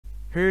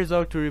Here's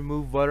how to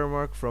remove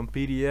watermark from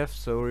PDF.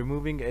 So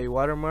removing a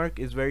watermark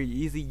is very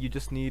easy. You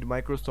just need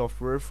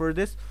Microsoft Word for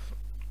this.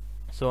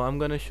 So I'm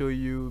gonna show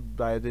you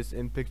by this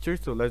in picture.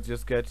 So let's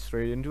just get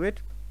straight into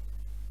it.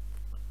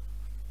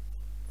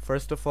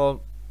 First of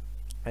all,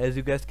 as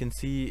you guys can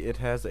see, it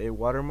has a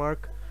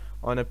watermark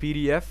on a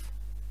PDF.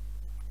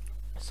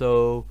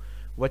 So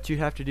what you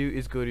have to do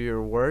is go to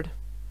your Word.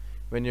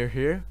 When you're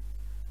here,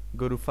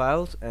 go to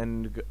Files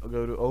and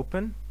go to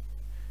Open.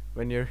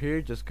 When you're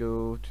here, just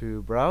go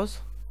to Browse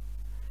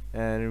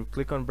and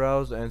click on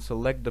Browse and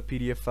select the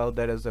PDF file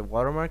that has a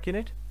watermark in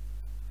it.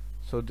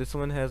 So this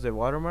one has a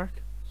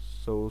watermark,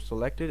 so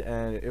select it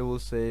and it will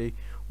say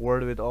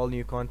Word with all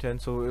new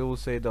content. So it will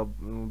say the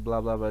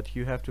blah blah, but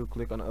you have to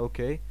click on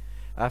OK.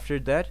 After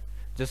that,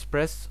 just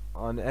press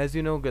on, as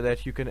you know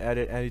that you can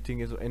edit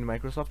anything is in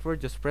Microsoft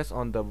Word, just press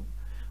on the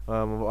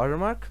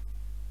watermark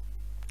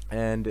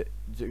and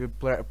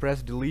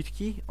press delete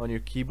key on your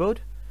keyboard.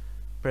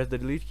 Press the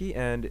delete key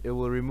and it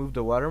will remove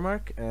the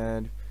watermark,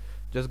 and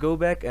just go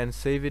back and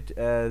save it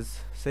as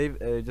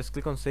just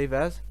click on save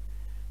as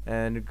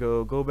and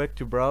go back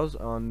to browse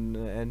on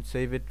and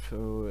save it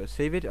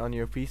on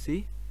your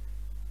PC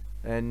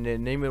and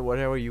name it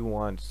whatever you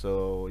want.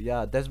 So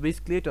yeah, that's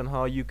basically it on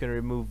how you can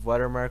remove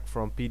watermark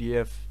from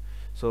PDF.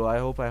 So I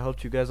hope I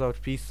helped you guys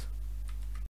out. Peace.